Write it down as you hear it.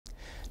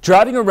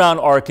Driving around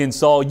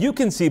Arkansas, you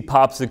can see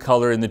pops of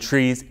color in the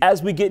trees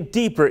as we get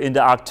deeper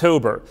into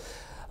October.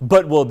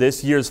 But will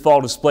this year's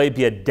fall display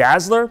be a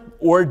dazzler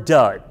or a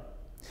dud?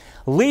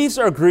 Leaves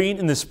are green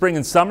in the spring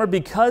and summer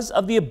because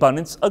of the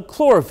abundance of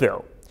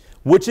chlorophyll,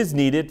 which is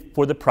needed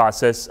for the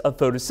process of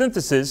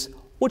photosynthesis,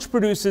 which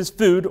produces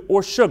food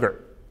or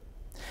sugar.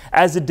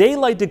 As the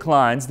daylight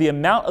declines, the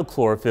amount of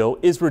chlorophyll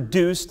is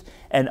reduced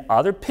and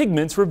other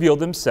pigments reveal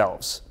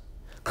themselves.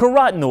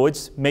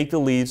 Carotenoids make the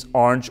leaves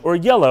orange or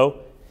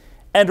yellow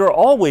and are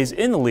always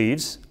in the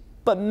leaves,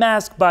 but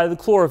masked by the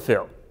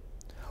chlorophyll.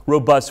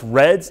 Robust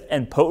reds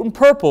and potent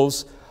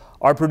purples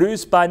are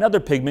produced by another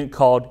pigment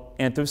called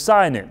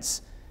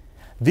anthocyanins.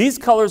 These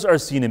colors are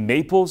seen in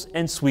maples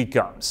and sweet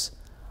gums.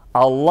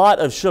 A lot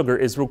of sugar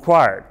is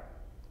required.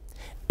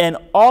 An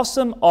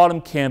awesome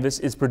autumn canvas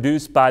is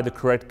produced by the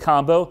correct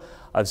combo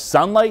of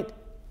sunlight,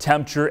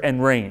 temperature,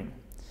 and rain.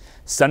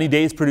 Sunny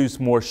days produce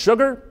more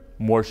sugar.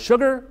 More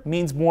sugar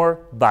means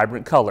more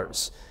vibrant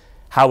colors.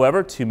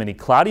 However, too many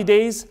cloudy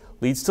days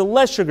leads to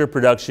less sugar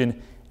production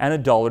and a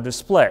duller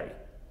display.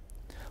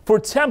 For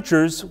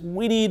temperatures,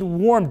 we need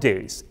warm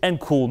days and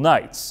cool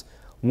nights.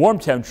 Warm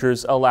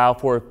temperatures allow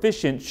for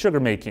efficient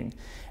sugar making,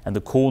 and the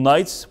cool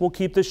nights will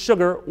keep the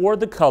sugar or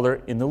the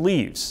color in the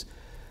leaves.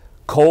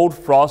 Cold,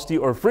 frosty,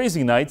 or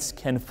freezing nights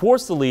can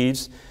force the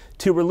leaves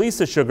to release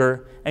the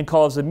sugar and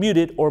cause a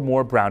muted or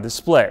more brown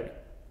display.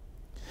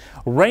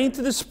 Rain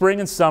through the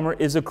spring and summer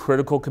is a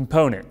critical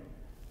component.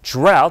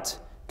 Drought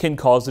can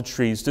cause the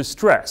trees to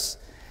stress,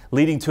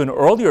 leading to an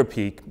earlier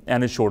peak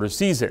and a shorter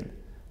season.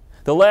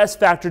 The last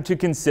factor to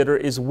consider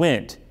is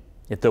wind.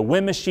 If the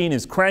wind machine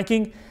is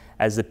cranking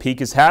as the peak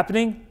is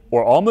happening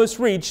or almost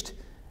reached,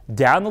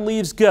 down the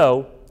leaves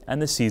go and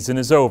the season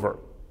is over.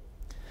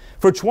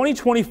 For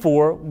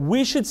 2024,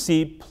 we should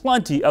see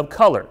plenty of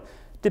color,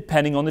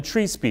 depending on the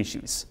tree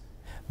species.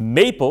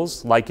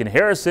 Maples, like in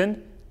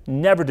Harrison,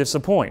 never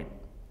disappoint.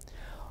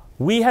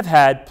 We have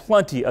had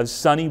plenty of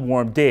sunny,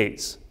 warm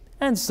days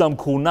and some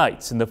cool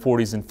nights in the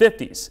 40s and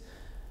 50s.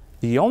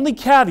 The only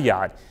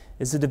caveat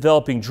is the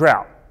developing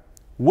drought,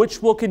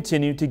 which will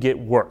continue to get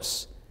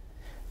worse.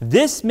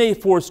 This may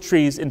force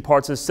trees in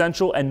parts of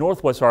central and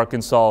northwest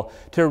Arkansas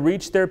to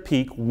reach their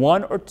peak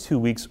 1 or 2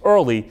 weeks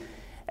early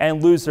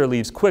and lose their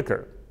leaves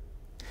quicker.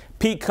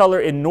 Peak color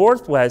in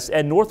northwest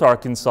and north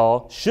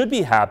Arkansas should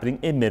be happening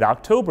in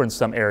mid-October in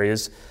some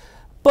areas,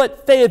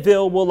 but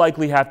Fayetteville will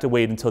likely have to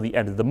wait until the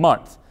end of the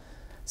month.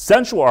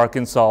 Central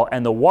Arkansas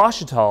and the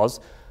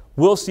Ouachitas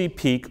will see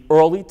peak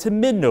early to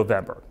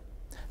mid-November.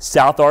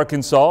 South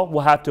Arkansas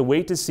will have to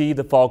wait to see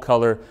the fall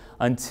color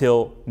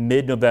until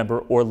mid-November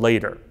or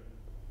later.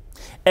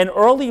 An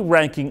early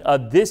ranking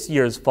of this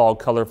year's fall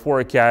color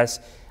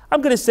forecast,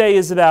 I'm going to say,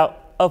 is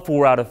about a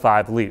 4 out of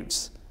 5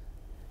 leaves.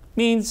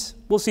 Means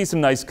we'll see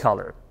some nice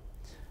color.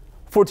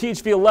 For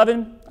THV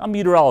 11, I'm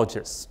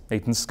meteorologist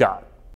Nathan Scott.